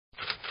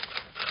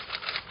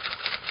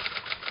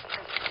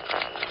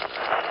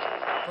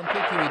From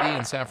KQED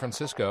in San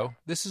Francisco,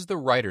 this is the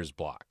Writer's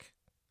Block.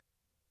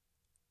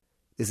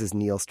 This is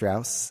Neil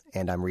Strauss,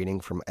 and I'm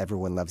reading from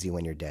Everyone Loves You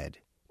When You're Dead,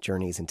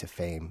 Journeys into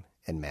Fame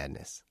and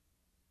Madness.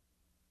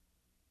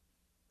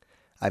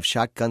 I've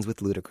shot guns with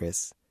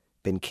Ludacris,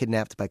 been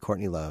kidnapped by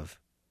Courtney Love,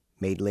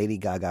 made Lady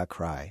Gaga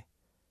cry,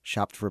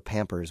 shopped for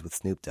Pampers with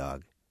Snoop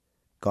Dogg,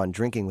 gone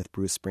drinking with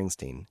Bruce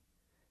Springsteen,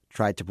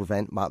 tried to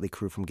prevent Motley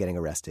Crue from getting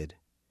arrested,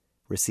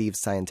 received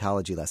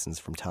Scientology lessons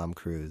from Tom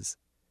Cruise,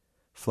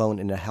 flown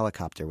in a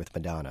helicopter with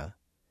Madonna,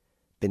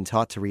 been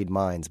taught to read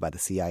minds by the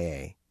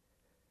CIA,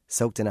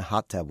 soaked in a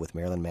hot tub with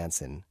Marilyn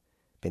Manson,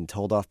 been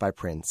told off by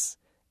Prince,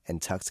 and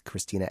tucked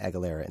Christina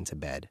Aguilera into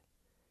bed.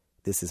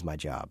 This is my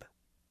job.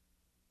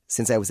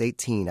 Since I was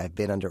 18, I've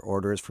been under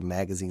orders from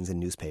magazines and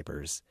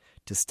newspapers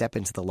to step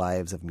into the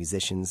lives of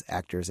musicians,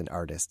 actors, and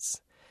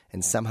artists,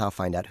 and somehow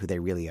find out who they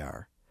really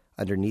are,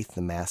 underneath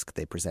the mask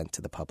they present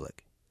to the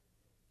public.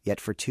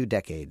 Yet for 2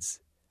 decades,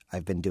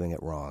 I've been doing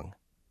it wrong.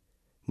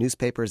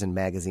 Newspapers and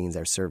magazines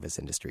are service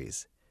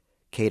industries,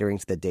 catering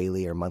to the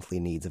daily or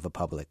monthly needs of a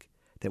public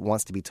that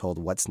wants to be told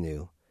what's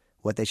new,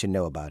 what they should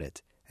know about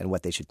it, and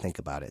what they should think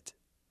about it.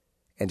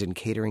 And in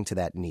catering to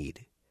that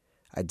need,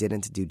 I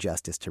didn't do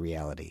justice to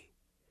reality.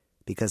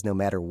 Because no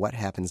matter what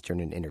happens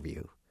during an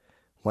interview,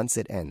 once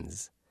it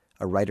ends,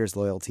 a writer's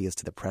loyalty is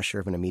to the pressure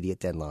of an immediate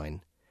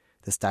deadline,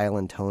 the style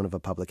and tone of a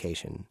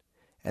publication,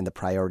 and the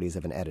priorities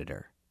of an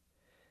editor.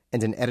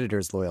 And an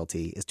editor's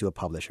loyalty is to a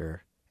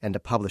publisher, and a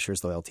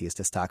publisher's loyalty is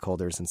to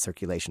stockholders and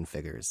circulation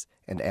figures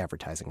and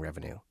advertising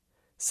revenue.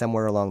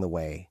 Somewhere along the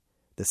way,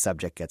 the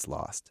subject gets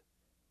lost.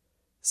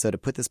 So to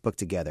put this book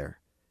together,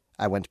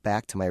 I went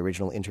back to my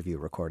original interview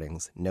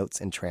recordings,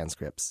 notes, and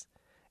transcripts,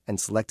 and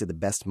selected the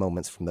best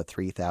moments from the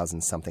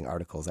 3,000-something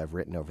articles I've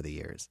written over the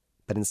years.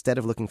 But instead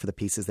of looking for the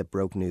pieces that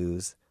broke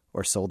news,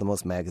 or sold the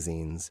most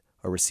magazines,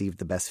 or received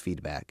the best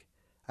feedback,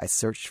 I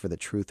searched for the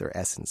truth or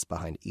essence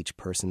behind each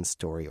person's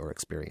story or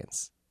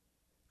experience.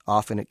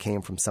 Often it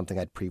came from something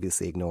I'd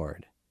previously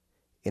ignored,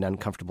 an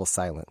uncomfortable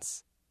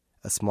silence,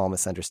 a small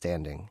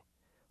misunderstanding,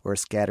 or a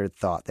scattered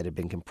thought that had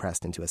been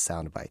compressed into a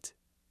soundbite.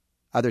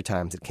 Other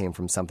times it came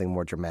from something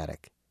more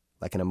dramatic,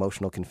 like an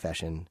emotional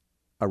confession,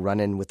 a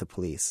run-in with the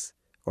police,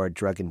 or a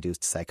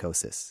drug-induced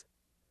psychosis.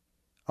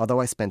 Although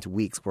I spent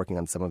weeks working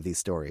on some of these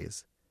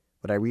stories,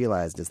 what I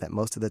realized is that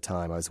most of the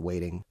time I was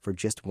waiting for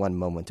just one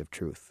moment of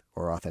truth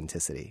or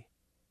authenticity.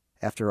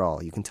 After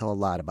all, you can tell a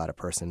lot about a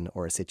person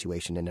or a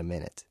situation in a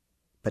minute,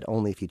 but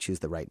only if you choose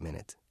the right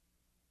minute.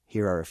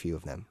 Here are a few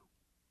of them.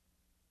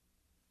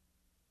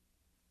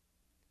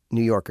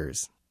 New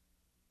Yorkers.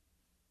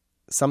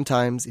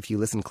 Sometimes, if you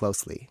listen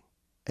closely,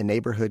 a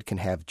neighborhood can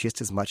have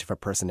just as much of a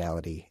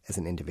personality as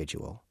an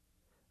individual.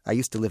 I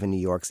used to live in New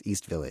York's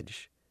East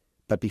Village,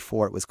 but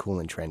before it was cool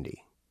and trendy,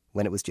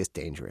 when it was just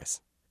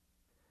dangerous.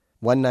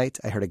 One night,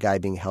 I heard a guy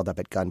being held up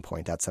at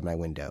gunpoint outside my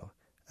window.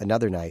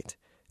 Another night,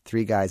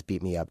 3 guys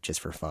beat me up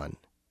just for fun.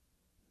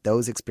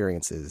 Those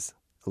experiences,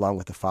 along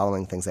with the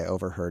following things I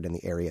overheard in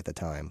the area at the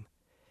time,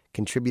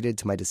 contributed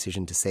to my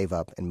decision to save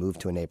up and move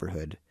to a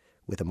neighborhood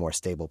with a more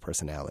stable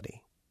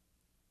personality.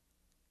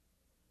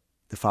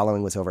 The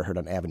following was overheard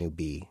on Avenue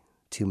B,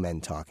 2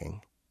 men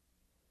talking.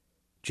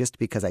 Just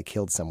because I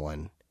killed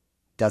someone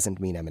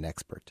doesn't mean I'm an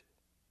expert.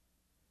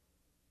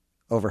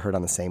 Overheard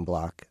on the same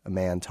block, a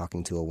man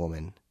talking to a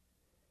woman.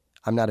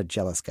 I'm not a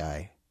jealous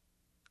guy.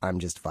 I'm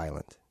just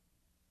violent.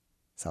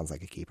 Sounds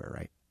like a keeper,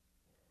 right?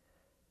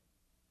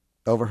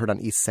 Overheard on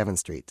East 7th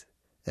Street,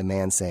 a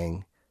man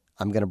saying,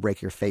 "I'm going to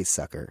break your face,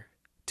 sucker,"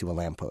 to a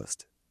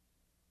lamppost.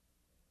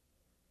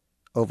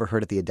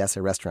 Overheard at the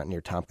Odessa restaurant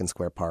near Tompkins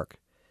Square Park,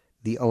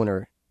 the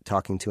owner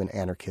talking to an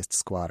anarchist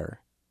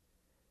squatter.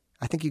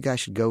 "I think you guys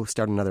should go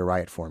start another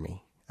riot for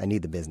me. I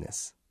need the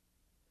business."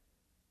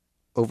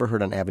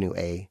 Overheard on Avenue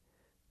A,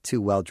 2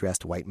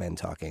 well-dressed white men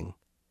talking.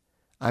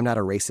 "I'm not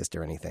a racist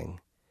or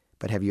anything,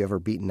 but have you ever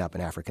beaten up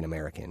an African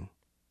American?"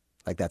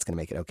 Like that's going to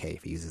make it okay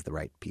if he uses the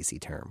right PC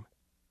term.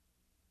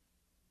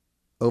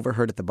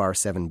 Overheard at the bar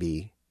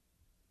 7B,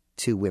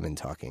 2 women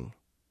talking.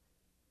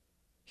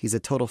 "He's a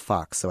total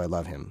fox, so I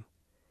love him,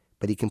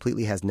 but he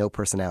completely has no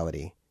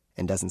personality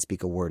and doesn't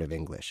speak a word of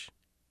English."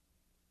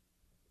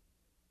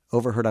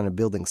 Overheard on a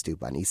building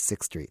stoop on East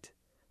 6th Street,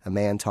 a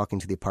man talking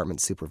to the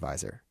apartment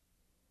supervisor.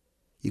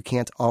 "You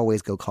can't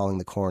always go calling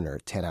the coroner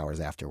 10 hours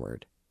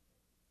afterward."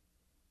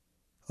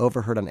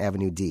 Overheard on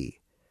Avenue D,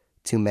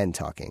 2 men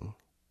talking.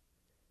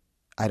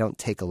 "I don't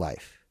take a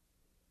life.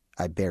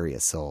 I bury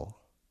a soul."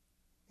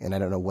 And I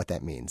don't know what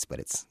that means, but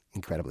it's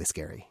incredibly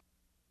scary.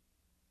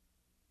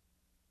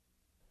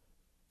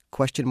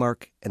 Question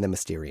Mark and the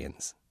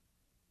Mysterians.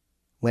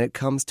 When it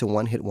comes to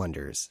one-hit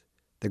wonders,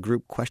 the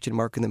group Question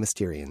Mark and the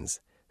Mysterians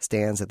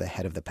stands at the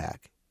head of the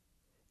pack.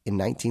 In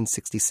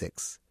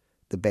 1966,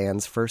 the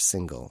band's first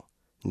single,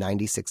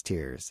 96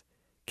 Tears,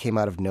 came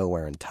out of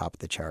nowhere and topped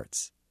the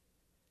charts.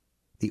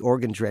 The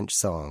organ-drenched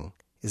song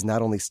is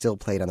not only still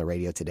played on the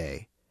radio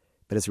today,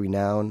 but is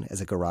renowned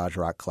as a garage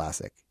rock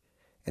classic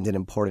and an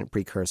important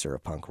precursor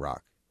of punk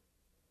rock.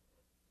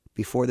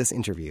 Before this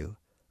interview,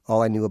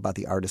 All I knew about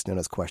the artist known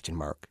as Question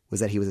Mark was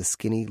that he was a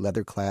skinny,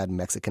 leather-clad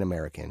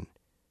Mexican-American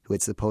who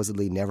had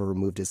supposedly never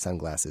removed his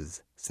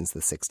sunglasses since the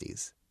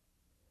 60s.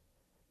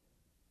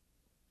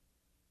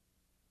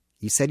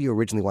 You said you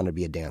originally wanted to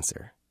be a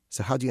dancer,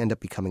 so how'd you end up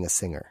becoming a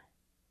singer?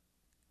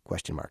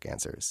 Question Mark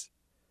answers.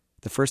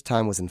 The first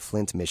time was in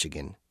Flint,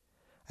 Michigan.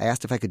 I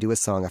asked if I could do a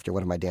song after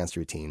one of my dance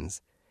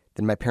routines.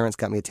 Then my parents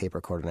got me a tape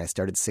recorder and I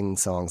started singing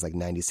songs like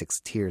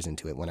 96 Tears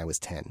into it when I was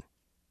 10.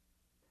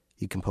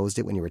 You composed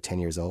it when you were 10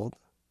 years old?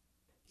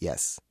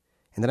 Yes.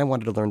 And then I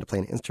wanted to learn to play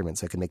an instrument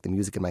so I could make the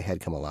music in my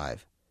head come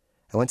alive.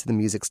 I went to the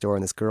music store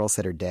and this girl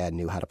said her dad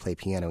knew how to play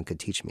piano and could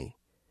teach me.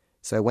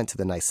 So I went to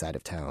the nice side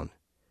of town.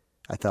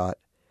 I thought,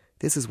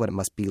 this is what it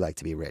must be like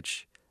to be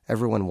rich.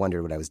 Everyone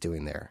wondered what I was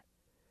doing there.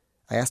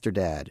 I asked her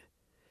dad,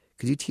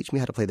 could you teach me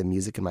how to play the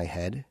music in my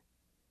head?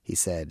 He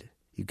said,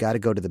 you got to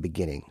go to the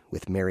beginning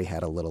with Mary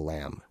Had a Little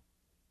Lamb.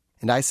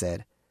 And I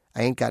said,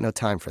 I ain't got no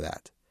time for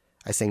that.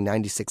 I sang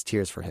 96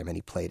 Tears for him and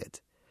he played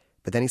it.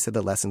 But then he said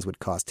the lessons would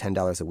cost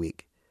 $10 a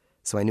week,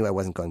 so I knew I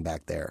wasn't going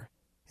back there.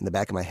 In the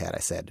back of my head, I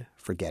said,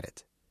 forget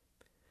it.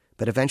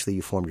 But eventually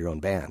you formed your own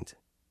band.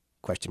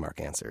 Question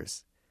Mark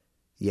answers.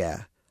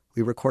 Yeah,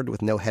 we recorded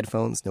with no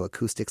headphones, no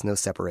acoustics, no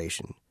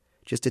separation.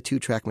 Just a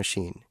 2-track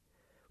machine.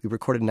 We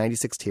recorded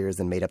 96 Tears,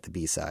 then made up the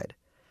B-side.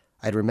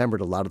 I'd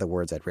remembered a lot of the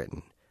words I'd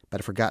written,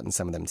 but I'd forgotten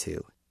some of them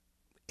too.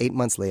 8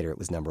 months later, it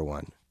was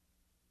 #1.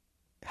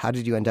 How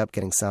did you end up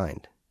getting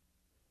signed?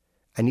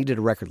 I needed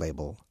a record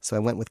label, so I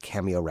went with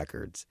Cameo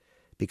Records,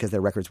 because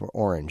their records were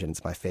orange and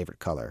it's my favorite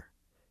color.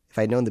 If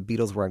I'd known the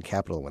Beatles were on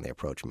Capitol when they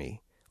approached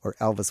me, or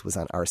Elvis was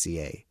on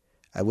RCA,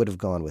 I would have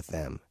gone with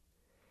them.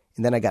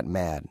 And then I got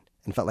mad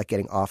and felt like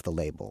getting off the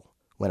label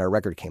when our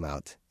record came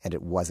out and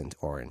it wasn't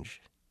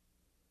orange.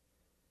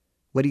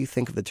 What do you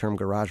think of the term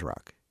garage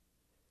rock?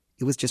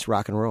 It was just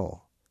rock and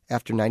roll.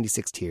 After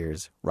 96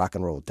 Tears, rock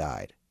and roll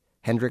died.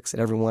 Hendrix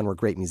and everyone were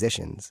great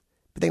musicians,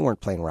 but they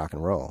weren't playing rock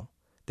and roll.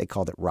 They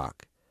called it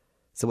rock.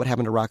 So what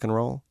happened to rock and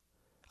roll?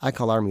 I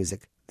call our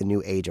music the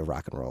new age of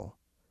rock and roll.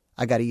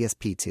 I got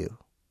ESP too.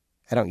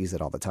 I don't use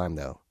it all the time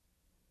though.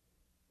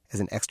 As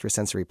an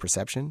extrasensory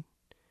perception?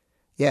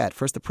 Yeah, at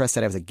first the press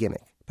said I was a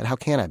gimmick, but how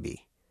can I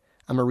be?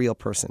 I'm a real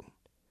person.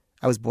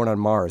 I was born on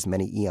Mars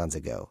many eons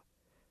ago.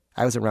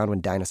 I was around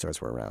when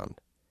dinosaurs were around.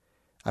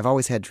 I've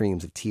always had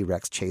dreams of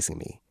T-Rex chasing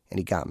me, and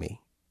he got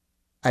me.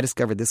 I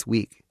discovered this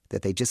week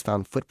that they just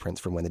found footprints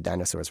from when the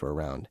dinosaurs were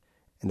around,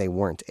 and they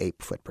weren't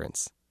ape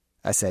footprints.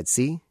 I said,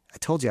 see, I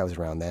told you I was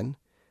around then.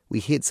 We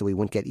hid so we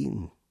wouldn't get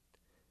eaten.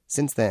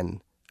 Since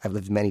then, I've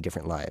lived many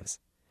different lives.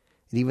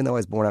 And even though I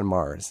was born on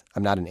Mars,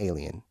 I'm not an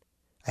alien.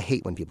 I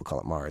hate when people call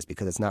it Mars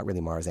because it's not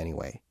really Mars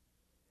anyway.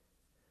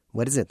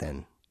 What is it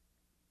then?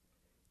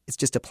 It's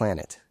just a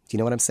planet. Do you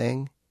know what I'm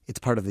saying? It's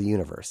part of the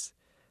universe.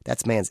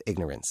 That's man's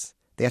ignorance.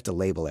 They have to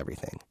label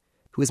everything.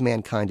 Who is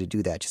mankind to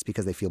do that just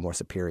because they feel more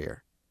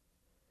superior?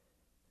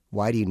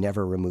 Why do you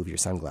never remove your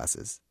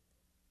sunglasses?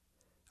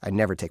 I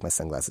never take my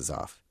sunglasses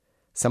off.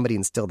 Somebody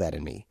instilled that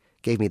in me,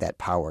 gave me that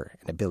power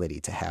and ability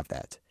to have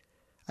that.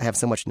 I have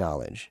so much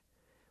knowledge.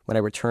 When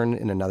I return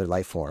in another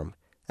life form,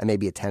 I may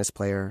be a tennis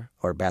player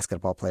or a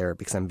basketball player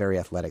because I'm very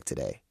athletic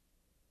today.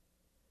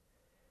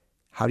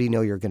 How do you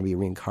know you're going to be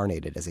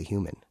reincarnated as a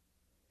human?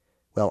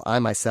 Well, I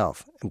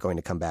myself am going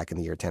to come back in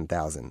the year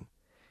 10,000, and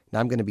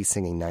I'm going to be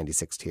singing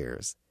 96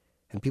 Tears,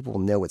 and people will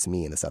know it's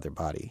me in this other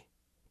body.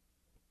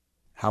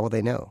 How will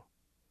they know?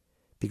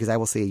 Because I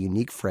will say a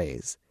unique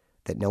phrase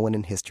that no one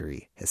in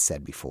history has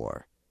said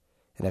before,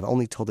 and I've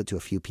only told it to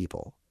a few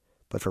people,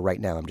 but for right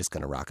now I'm just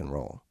going to rock and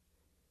roll.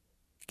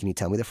 Can you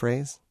tell me the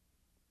phrase?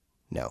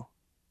 No.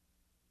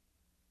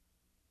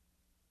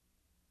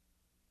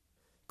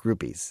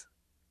 Groupies.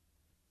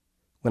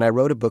 When I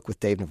wrote a book with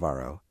Dave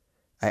Navarro,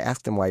 I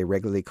asked him why he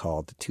regularly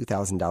called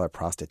 $2,000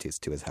 prostitutes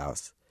to his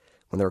house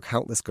when there were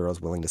countless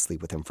girls willing to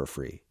sleep with him for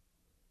free.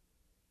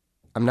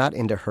 I'm not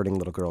into hurting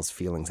little girls'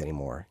 feelings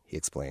anymore, he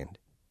explained.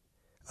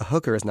 A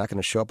hooker is not going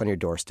to show up on your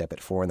doorstep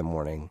at 4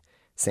 a.m.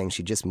 saying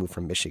she just moved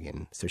from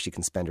Michigan so she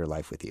can spend her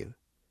life with you.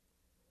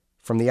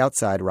 From the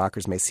outside,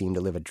 rockers may seem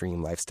to live a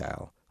dream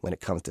lifestyle when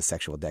it comes to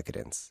sexual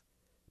decadence.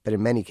 But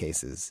in many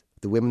cases,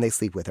 the women they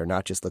sleep with are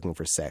not just looking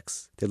for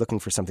sex, they're looking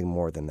for something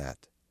more than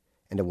that.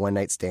 And a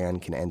one-night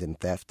stand can end in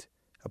theft,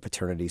 a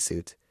paternity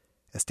suit,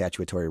 a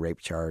statutory rape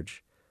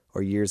charge,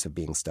 or years of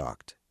being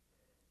stalked.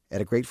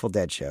 At a Grateful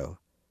Dead show,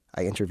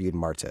 I interviewed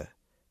Marta,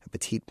 a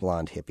petite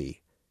blonde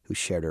hippie who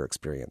shared her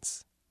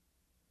experience.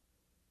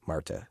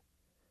 Marta: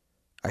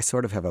 I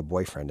sort of have a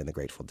boyfriend in the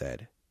Grateful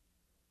Dead.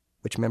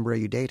 Which member are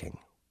you dating?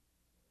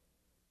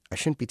 I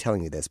shouldn't be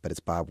telling you this, but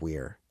it's Bob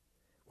Weir.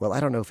 Well, I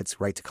don't know if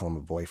it's right to call him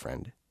a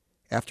boyfriend.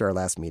 After our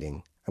last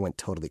meeting, I went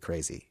totally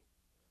crazy.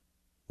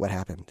 What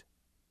happened?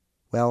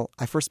 Well,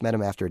 I first met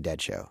him after a Dead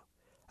show.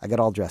 I got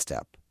all dressed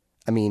up.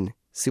 I mean,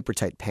 super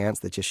tight pants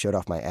that just showed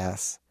off my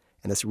ass,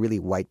 and this really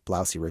white,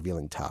 blousy,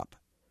 revealing top.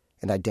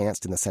 And I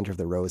danced in the center of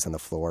the rows on the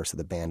floor so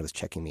the band was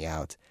checking me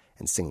out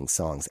and singing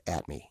songs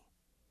at me.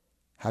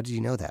 How did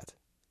you know that?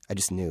 I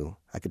just knew.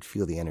 I could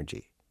feel the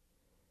energy.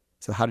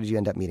 So how did you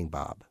end up meeting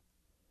Bob?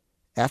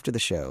 After the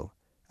show,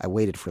 I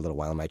waited for a little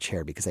while in my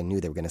chair because I knew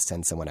they were going to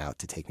send someone out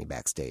to take me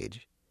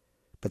backstage.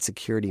 But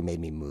security made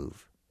me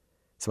move,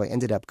 so I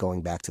ended up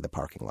going back to the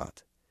parking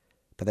lot.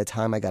 By the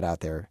time I got out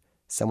there,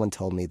 someone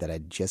told me that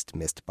I'd just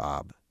missed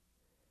Bob.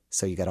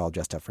 So you got all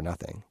dressed up for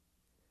nothing.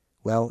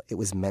 Well, it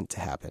was meant to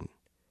happen,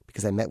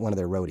 because I met one of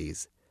their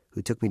roadies,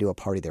 who took me to a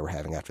party they were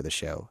having after the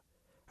show.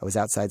 I was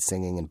outside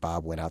singing, and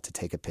Bob went out to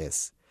take a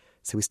piss,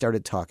 so we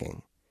started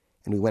talking,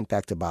 and we went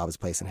back to Bob's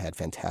place and had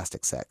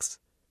fantastic sex,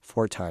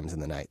 4 times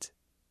in the night.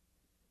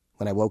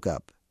 When I woke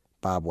up,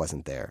 Bob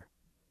wasn't there.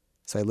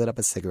 So I lit up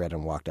a cigarette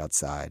and walked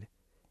outside,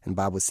 and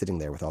Bob was sitting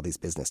there with all these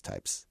business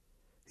types.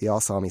 They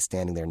all saw me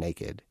standing there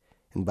naked,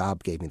 and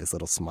Bob gave me this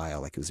little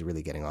smile like he was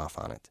really getting off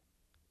on it.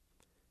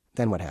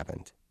 Then what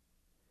happened?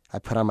 I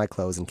put on my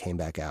clothes and came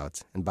back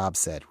out, and Bob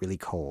said, really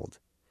cold,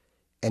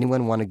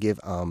 "Anyone want to give,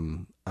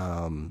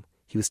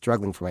 He was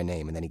struggling for my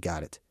name, and then he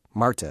got it.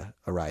 Marta,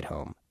 a ride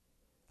home.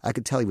 I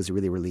could tell he was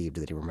really relieved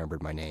that he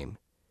remembered my name.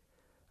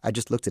 I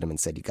just looked at him and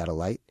said, "You got a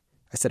light?"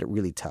 I said it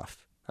really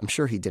tough. I'm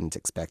sure he didn't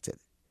expect it.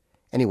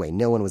 Anyway,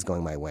 no one was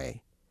going my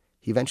way.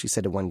 He eventually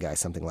said to one guy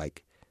something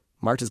like,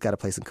 "Marta's got a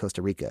place in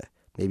Costa Rica.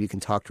 Maybe you can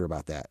talk to her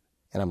about that."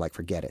 And I'm like,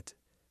 forget it.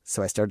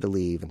 So I started to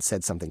leave and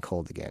said something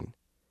cold again.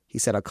 He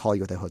said, "I'll call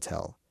you at the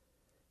hotel."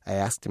 I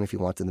asked him if he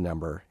wanted the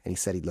number, and he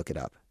said he'd look it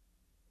up.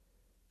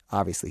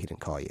 Obviously, he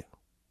didn't call you.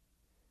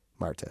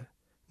 Marta: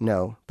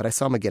 "No, but I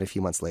saw him again a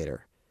few months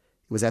later.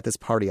 It was at this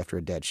party after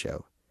a Dead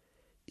show.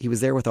 He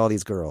was there with all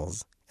these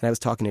girls, and I was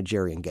talking to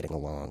Jerry and getting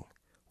along.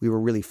 We were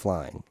really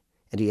flying,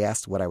 and he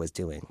asked what I was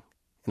doing.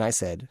 And I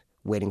said,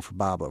 waiting for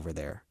Bob over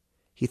there.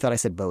 He thought I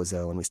said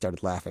bozo, and we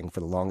started laughing for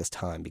the longest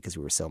time because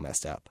we were so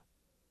messed up.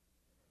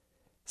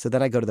 So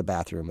then I go to the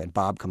bathroom, and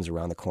Bob comes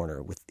around the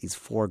corner with these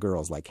 4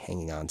 girls like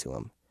hanging on to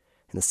him.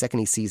 And the second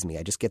he sees me,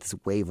 I just get this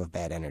wave of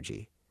bad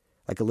energy,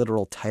 like a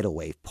literal tidal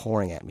wave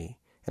pouring at me,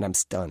 and I'm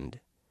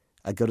stunned.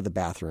 I go to the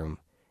bathroom,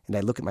 and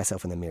I look at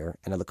myself in the mirror,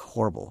 and I look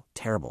horrible,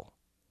 terrible.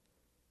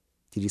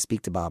 Did you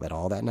speak to Bob at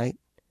all that night?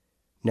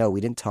 No,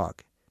 we didn't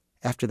talk.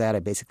 After that, I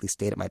basically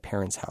stayed at my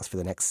parents' house for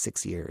the next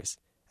 6 years.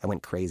 I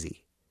went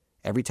crazy.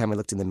 Every time I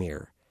looked in the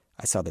mirror,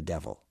 I saw the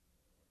devil.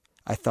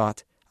 I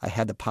thought I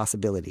had the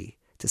possibility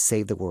to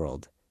save the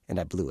world, and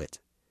I blew it.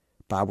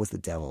 Bob was the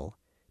devil,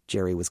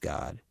 Jerry was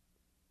God,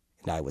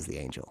 and I was the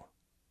angel.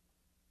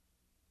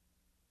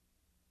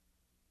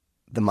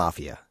 The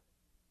Mafia.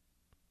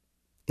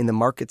 In the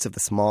markets of the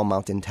small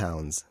mountain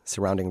towns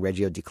surrounding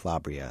Reggio di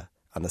Calabria,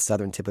 on the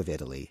southern tip of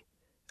Italy,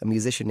 a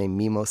musician named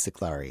Mimo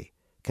Ciclari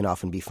can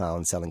often be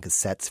found selling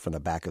cassettes from the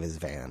back of his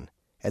van,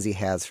 as he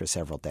has for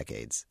several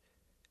decades.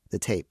 The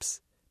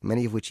tapes,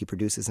 many of which he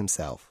produces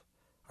himself,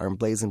 are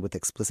emblazoned with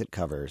explicit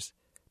covers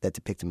that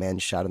depict men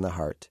shot in the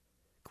heart,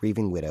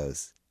 grieving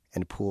widows,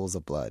 and pools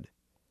of blood.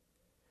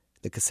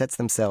 The cassettes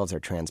themselves are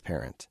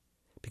transparent,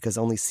 because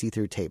only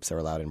see-through tapes are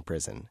allowed in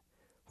prison,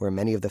 where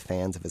many of the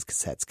fans of his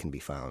cassettes can be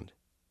found.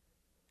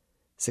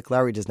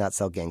 Ciclari does not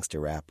sell gangster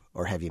rap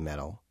or heavy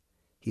metal.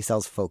 He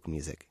sells folk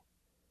music,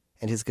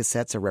 and his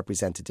cassettes are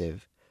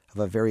representative of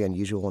a very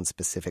unusual and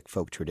specific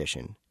folk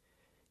tradition,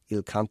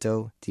 Il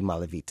Canto di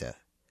Malavita,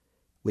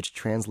 which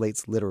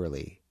translates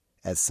literally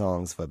as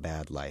songs of a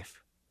bad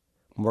life.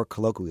 More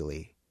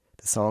colloquially,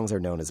 the songs are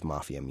known as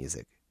mafia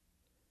music.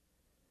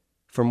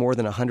 For more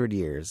than 100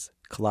 years,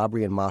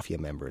 Calabrian mafia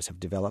members have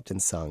developed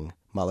and sung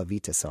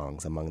Malavita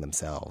songs among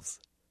themselves,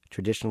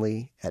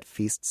 traditionally at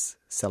feasts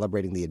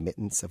celebrating the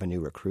admittance of a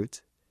new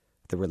recruit,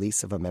 the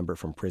release of a member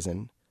from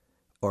prison,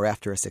 or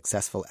after a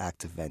successful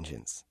act of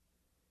vengeance.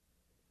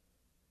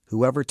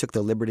 "Whoever took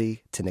the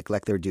liberty to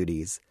neglect their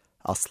duties,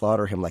 I'll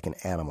slaughter him like an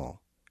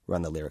animal,"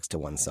 run the lyrics to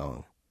one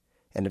song.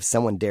 "And if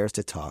someone dares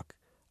to talk,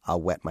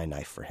 I'll whet my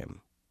knife for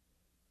him."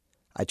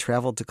 I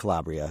traveled to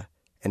Calabria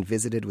and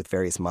visited with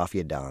various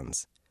mafia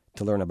dons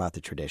to learn about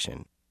the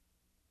tradition.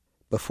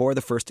 Before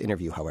the first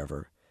interview,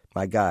 however,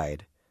 my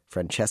guide,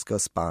 Francesco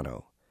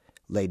Spano,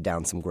 laid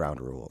down some ground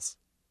rules.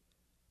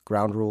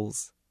 Ground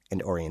rules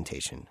and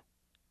orientation.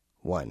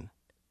 1.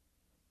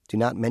 Do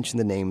not mention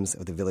the names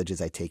of the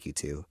villages I take you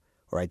to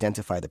or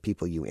identify the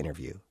people you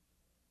interview.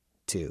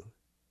 2.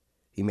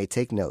 You may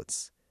take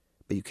notes,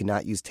 but you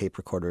cannot use tape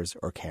recorders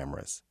or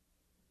cameras.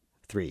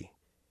 3.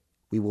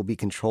 We will be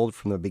controlled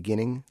from the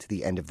beginning to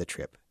the end of the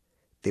trip.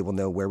 They will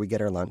know where we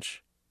get our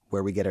lunch,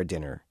 where we get our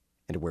dinner,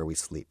 and where we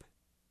sleep.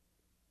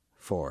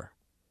 4.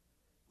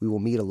 We will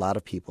meet a lot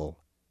of people,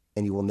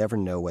 and you will never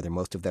know whether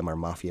most of them are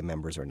mafia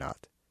members or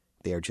not.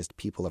 They are just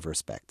people of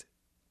respect.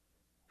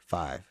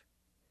 5.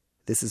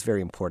 This is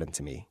very important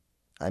to me.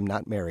 I'm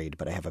not married,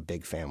 but I have a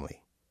big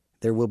family.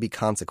 There will be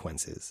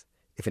consequences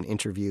if an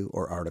interview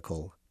or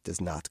article does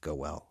not go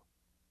well.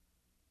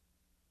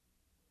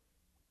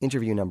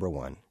 Interview number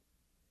 1.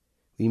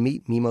 We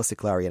meet Mimo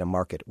Ciclari at a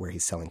market where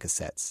he's selling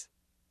cassettes.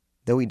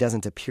 Though he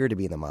doesn't appear to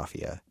be in the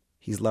mafia,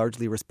 he's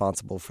largely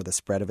responsible for the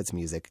spread of its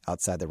music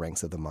outside the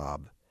ranks of the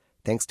mob,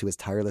 thanks to his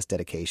tireless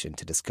dedication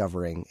to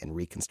discovering and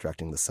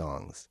reconstructing the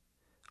songs.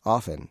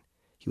 Often,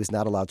 he was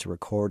not allowed to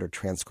record or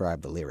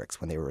transcribe the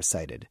lyrics when they were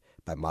recited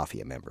by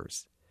mafia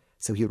members,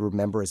 so he would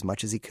remember as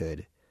much as he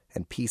could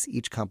and piece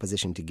each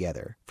composition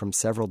together from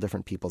several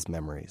different people's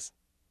memories.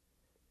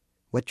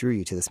 What drew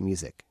you to this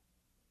music?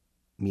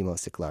 Mimo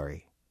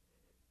Siklari.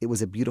 It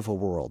was a beautiful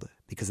world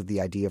because of the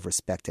idea of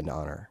respect and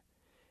honor.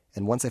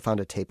 And once I found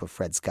a tape of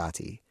Fred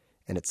Scotti,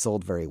 and it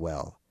sold very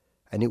well,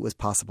 I knew it was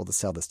possible to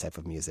sell this type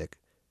of music,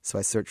 so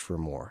I searched for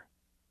more.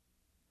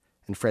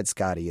 And Fred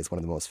Scotti is one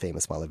of the most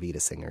famous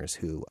Malavita singers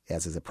who,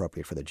 as is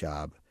appropriate for the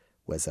job,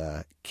 was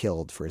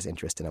killed for his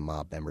interest in a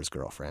mob member's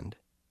girlfriend.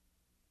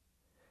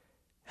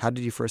 How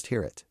did you first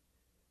hear it?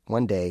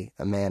 One day,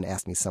 a man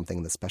asked me something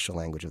in the special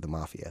language of the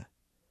Mafia.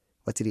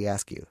 What did he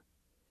ask you?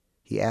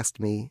 He asked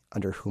me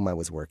under whom I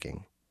was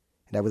working,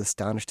 and I was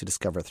astonished to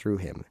discover through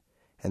him,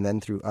 and then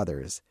through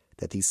others,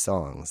 that these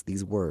songs,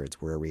 these words,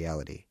 were a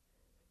reality.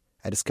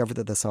 I discovered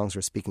that the songs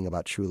were speaking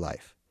about true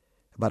life,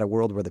 about a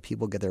world where the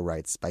people get their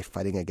rights by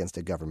fighting against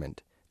a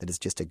government that is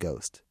just a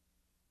ghost.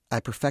 I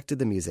perfected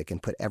the music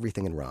and put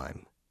everything in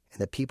rhyme, and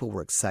the people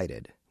were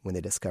excited when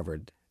they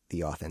discovered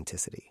the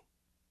authenticity.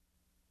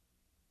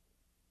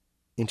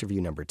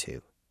 Interview number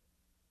 2.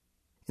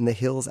 In the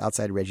hills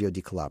outside Reggio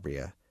di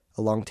Calabria,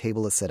 a long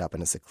table is set up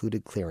in a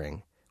secluded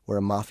clearing where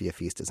a mafia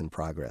feast is in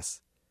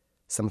progress.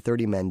 Some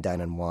 30 men dine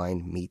on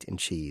wine, meat, and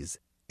cheese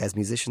as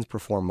musicians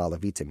perform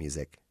Malavita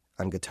music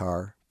on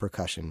guitar,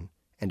 percussion,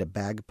 and a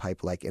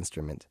bagpipe-like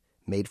instrument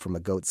made from a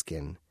goat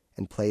skin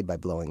and played by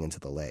blowing into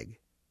the leg.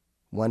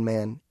 One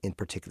man in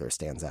particular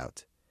stands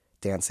out,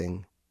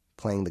 dancing,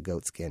 playing the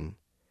goat skin,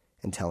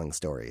 and telling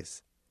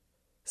stories.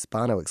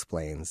 Spano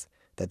explains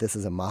that this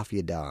is a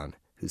mafia don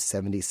who's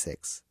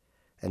 76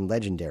 and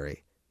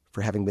legendary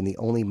for having been the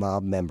only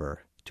mob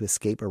member to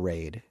escape a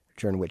raid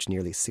during which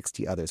nearly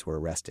 60 others were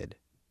arrested.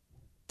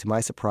 To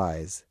my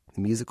surprise,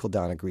 the musical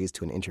don agrees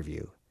to an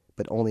interview,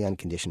 but only on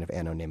condition of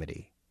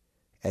anonymity.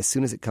 As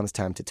soon as it comes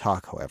time to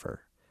talk,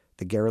 however,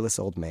 the garrulous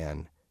old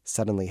man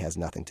suddenly has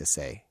nothing to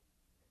say.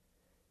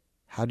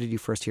 How did you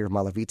first hear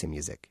Malavita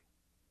music?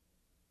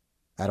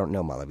 I don't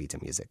know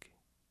Malavita music.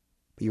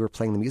 But you were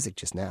playing the music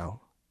just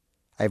now.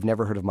 I have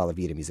never heard of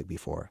Malavita music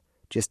before,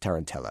 just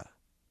tarantella,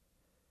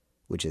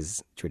 which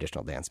is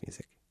traditional dance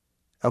music.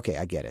 Okay,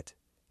 I get it.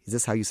 Is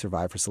this how you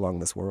survive for so long in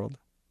this world?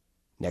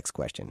 Next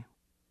question.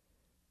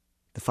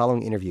 The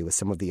following interview with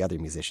some of the other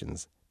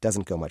musicians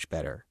doesn't go much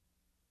better.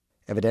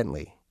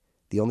 Evidently,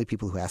 the only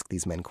people who ask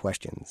these men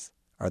questions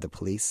are the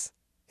police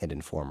and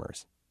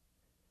informers.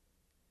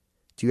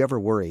 Do you ever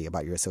worry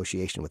about your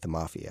association with the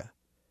mafia?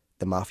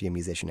 The mafia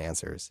musician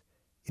answers,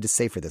 "It is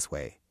safer this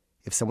way.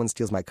 If someone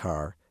steals my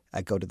car,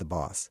 I go to the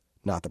boss,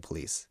 not the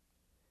police."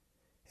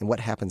 And what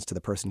happens to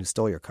the person who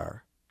stole your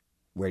car?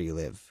 Where do you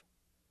live?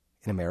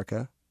 In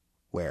America?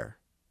 Where?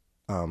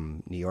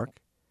 New York?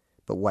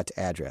 But what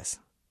address?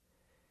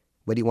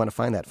 What do you want to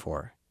find that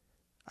for?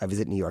 I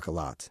visit New York a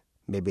lot.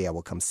 Maybe I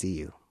will come see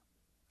you.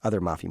 Other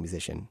mafia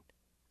musician.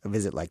 A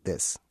visit like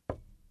this.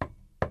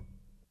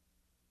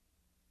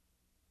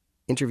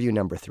 Interview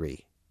number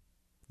 3.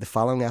 The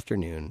following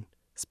afternoon,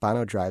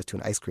 Spano drives to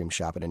an ice cream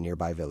shop in a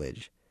nearby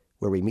village,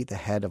 where we meet the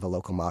head of a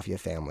local mafia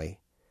family,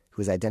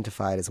 who is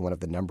identified as one of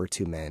the number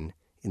 2 men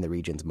in the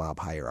region's mob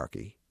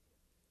hierarchy.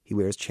 He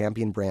wears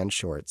Champion brand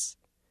shorts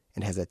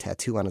and has a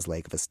tattoo on his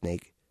leg of a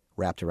snake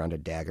wrapped around a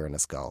dagger and a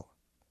skull.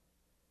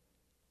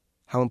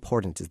 How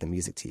important is the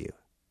music to you?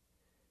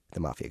 The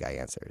mafia guy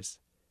answers.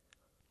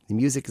 The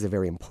music is a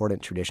very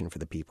important tradition for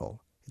the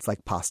people. It's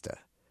like pasta.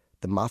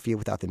 The mafia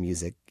without the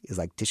music is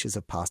like dishes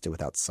of pasta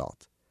without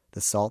salt.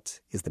 The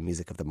salt is the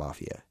music of the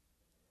mafia.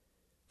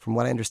 From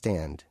what I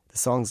understand, the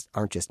songs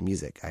aren't just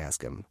music, I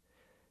ask him.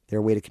 They're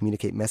a way to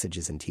communicate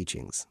messages and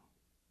teachings.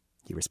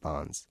 He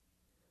responds,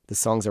 the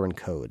songs are in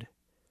code.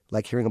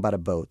 Like hearing about a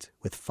boat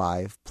with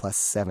 5 +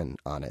 7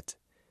 on it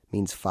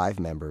means 5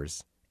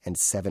 members and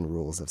 7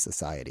 rules of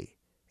society.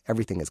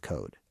 Everything is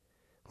code.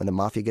 When the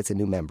mafia gets a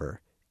new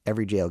member,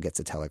 every jail gets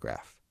a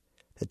telegraph.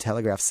 The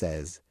telegraph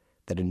says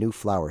that a new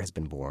flower has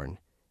been born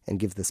and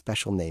gives the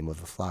special name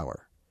of the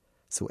flower,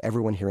 so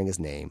everyone hearing his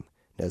name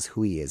knows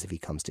who he is if he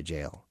comes to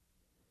jail.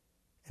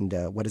 And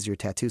what does your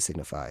tattoo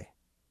signify?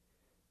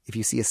 If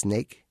you see a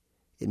snake,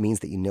 it means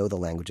that you know the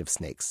language of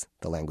snakes,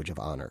 the language of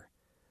honor.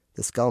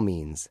 The skull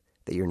means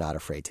that you're not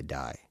afraid to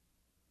die.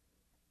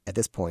 At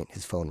this point,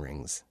 his phone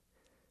rings.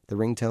 The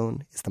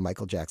ringtone is the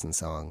Michael Jackson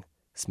song,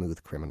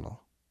 Smooth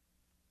Criminal.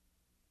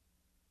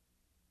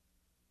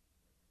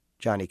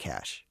 Johnny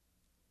Cash.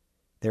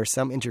 There are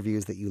some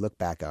interviews that you look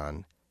back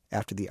on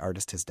after the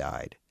artist has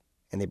died,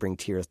 and they bring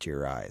tears to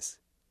your eyes.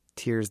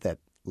 Tears that,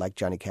 like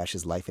Johnny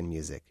Cash's life and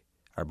music,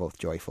 are both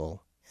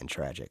joyful and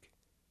tragic.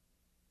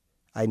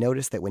 I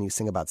noticed that when you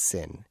sing about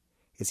sin,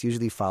 it's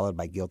usually followed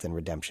by guilt and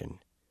redemption.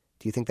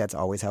 Do you think that's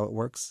always how it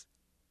works?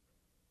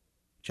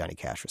 Johnny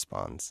Cash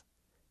responds,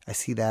 I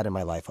see that in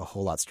my life a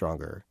whole lot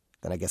stronger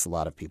than I guess a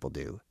lot of people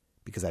do,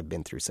 because I've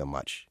been through so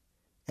much,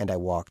 and I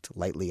walked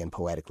lightly and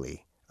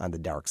poetically on the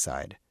dark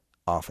side,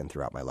 often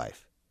throughout my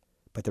life.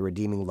 But the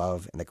redeeming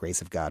love and the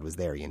grace of God was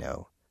there,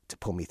 to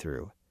pull me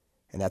through,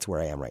 and that's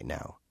where I am right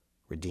now,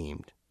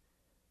 redeemed.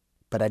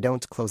 But I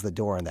don't close the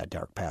door on that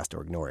dark past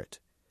or ignore it,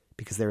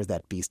 because there is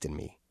that beast in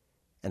me,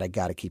 and I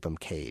gotta keep him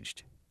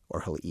caged,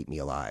 or he'll eat me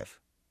alive.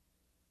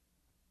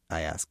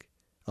 I ask,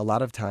 a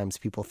lot of times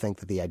people think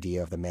that the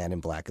idea of the man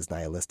in black is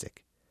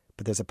nihilistic,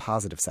 but there's a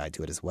positive side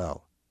to it as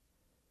well.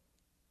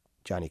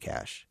 Johnny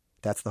Cash,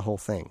 that's the whole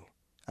thing.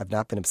 I've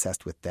not been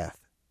obsessed with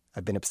death.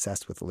 I've been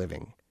obsessed with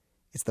living.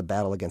 It's the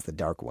battle against the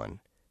dark one,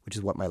 which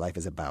is what my life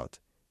is about,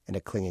 and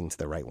a clinging to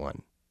the right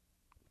one.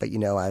 But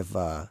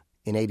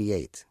in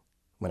 '88,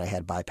 when I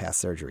had bypass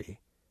surgery,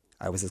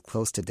 I was as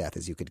close to death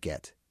as you could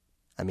get.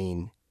 I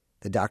mean,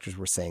 the doctors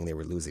were saying they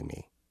were losing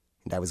me,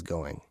 and I was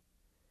going.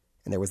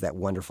 And there was that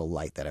wonderful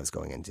light that I was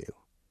going into.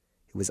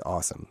 It was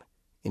awesome,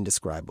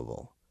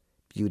 indescribable,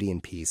 beauty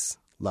and peace,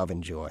 love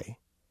and joy.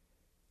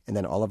 And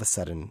then all of a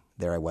sudden,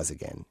 there I was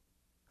again,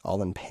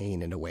 all in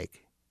pain and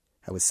awake.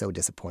 I was so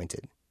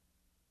disappointed.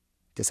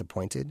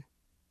 Disappointed?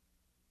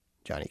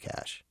 Johnny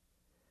Cash.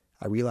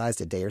 I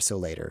realized a day or so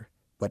later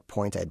what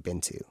point I had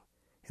been to,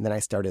 and then I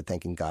started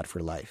thanking God for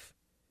life.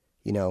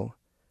 You know,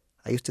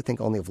 I used to think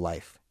only of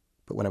life,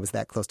 but when I was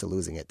that close to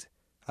losing it,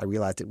 I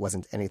realized it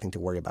wasn't anything to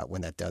worry about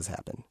when that does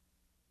happen.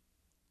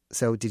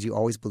 So, did you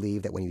always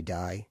believe that when you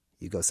die,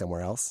 you go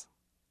somewhere else?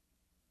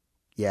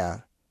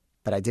 Yeah,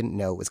 but I didn't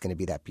know it was going to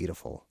be that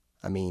beautiful.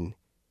 I mean,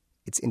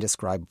 it's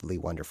indescribably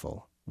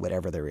wonderful,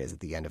 whatever there is at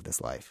the end of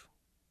this life.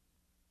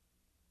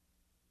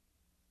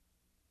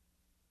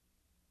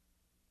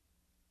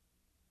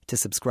 To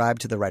subscribe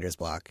to The Writer's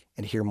Block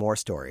and hear more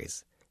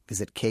stories,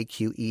 visit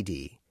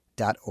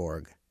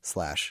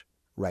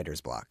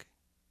kqed.org/writersblock.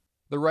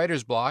 The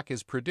Writer's Block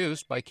is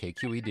produced by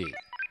KQED.